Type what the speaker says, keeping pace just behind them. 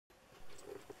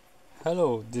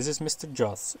Hello, this is Mr.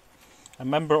 Joss, a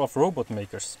member of Robot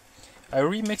Makers. I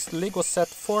remixed Lego set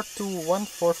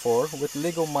 42144 with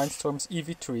Lego Mindstorms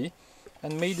EV3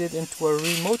 and made it into a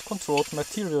remote-controlled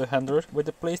material handler with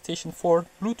a PlayStation 4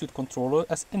 Bluetooth controller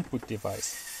as input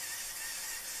device.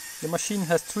 The machine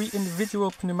has 3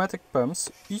 individual pneumatic pumps,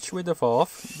 each with a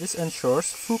valve. This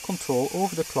ensures full control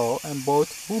over the claw and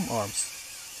both boom arms.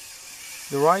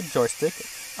 The right joystick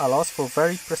allows for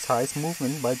very precise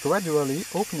movement by gradually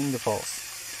opening the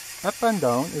valves. Up and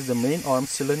down is the main arm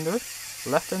cylinder,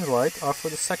 left and right are for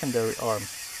the secondary arm.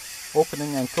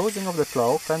 Opening and closing of the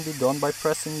claw can be done by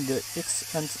pressing the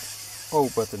X and O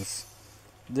buttons.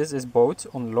 This is both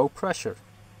on low pressure.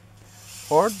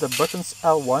 Or the buttons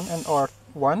L1 and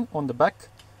R1 on the back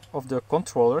of the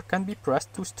controller can be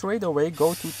pressed to straight away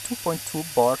go to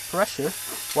 2.2 bar pressure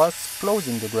whilst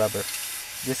closing the grabber.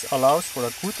 This allows for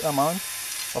a good amount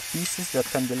of pieces that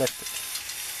can be lifted.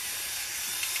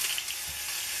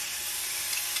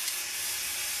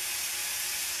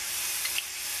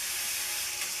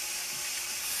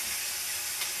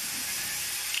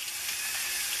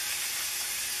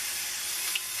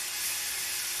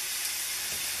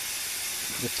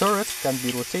 The turret can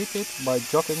be rotated by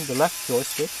jogging the left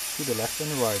joystick to the left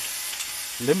and right.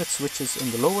 Limit switches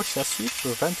in the lower chassis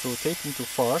prevent rotating too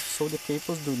far so the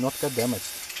cables do not get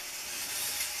damaged.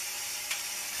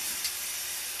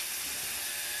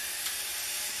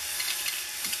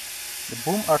 The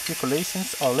boom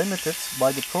articulations are limited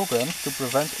by the program to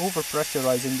prevent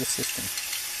overpressurizing the system.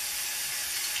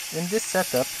 In this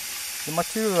setup, the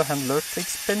material handler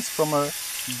takes pins from a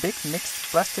big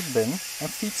mixed plastic bin and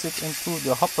feeds it into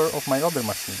the hopper of my other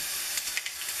machine.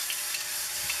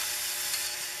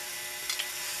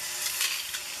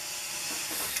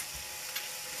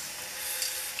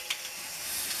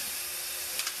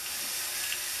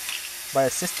 By a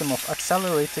system of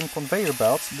accelerating conveyor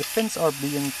belts, the pins are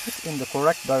being put in the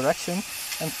correct direction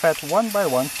and fed one by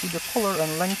one to the color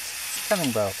and length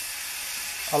scanning belt.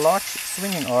 A large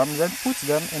swinging arm then puts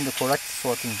them in the correct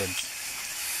sorting bins.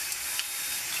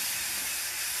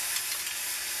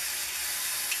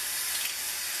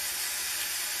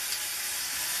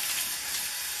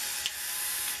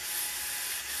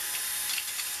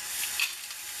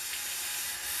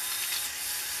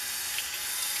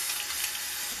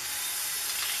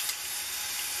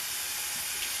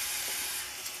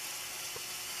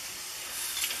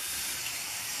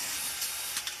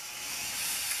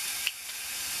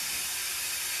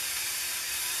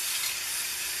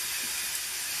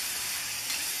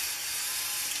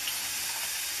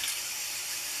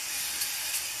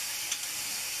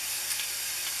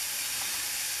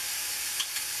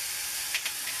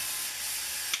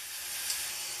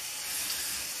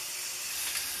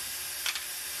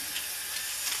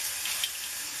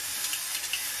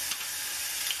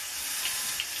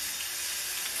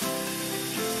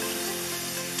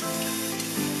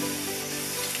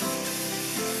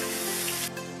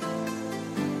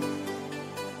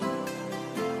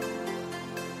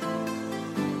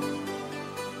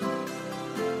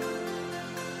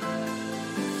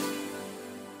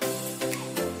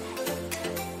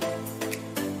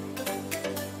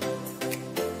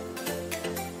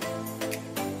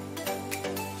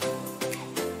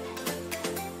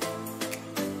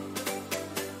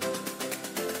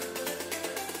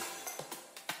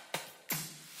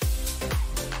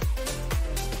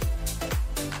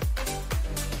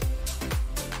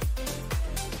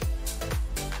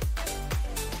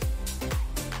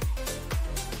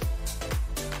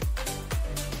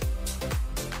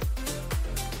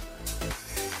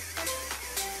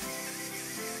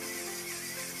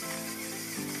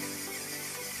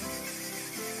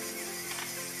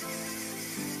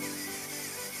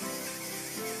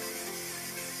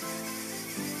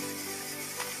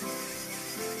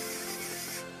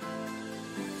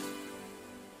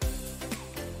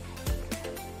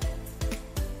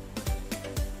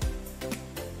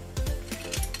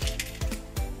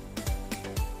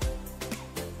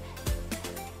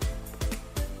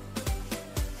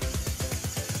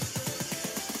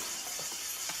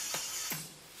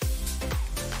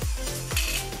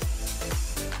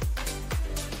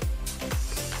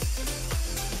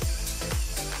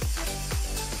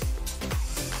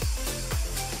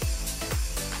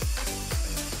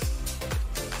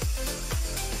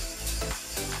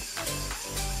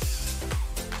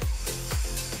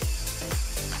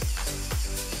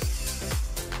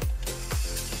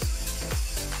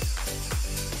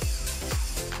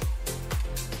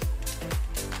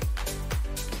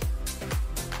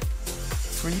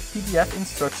 Free PDF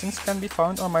instructions can be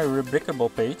found on my Rebrickable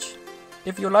page.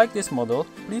 If you like this model,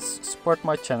 please support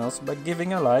my channels by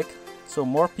giving a like so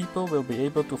more people will be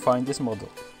able to find this model.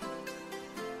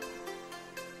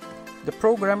 The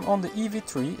program on the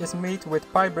EV3 is made with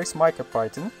Pybricks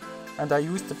MicroPython, and I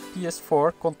used the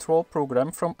PS4 control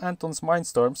program from Anton's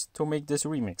Mindstorms to make this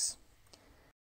remix.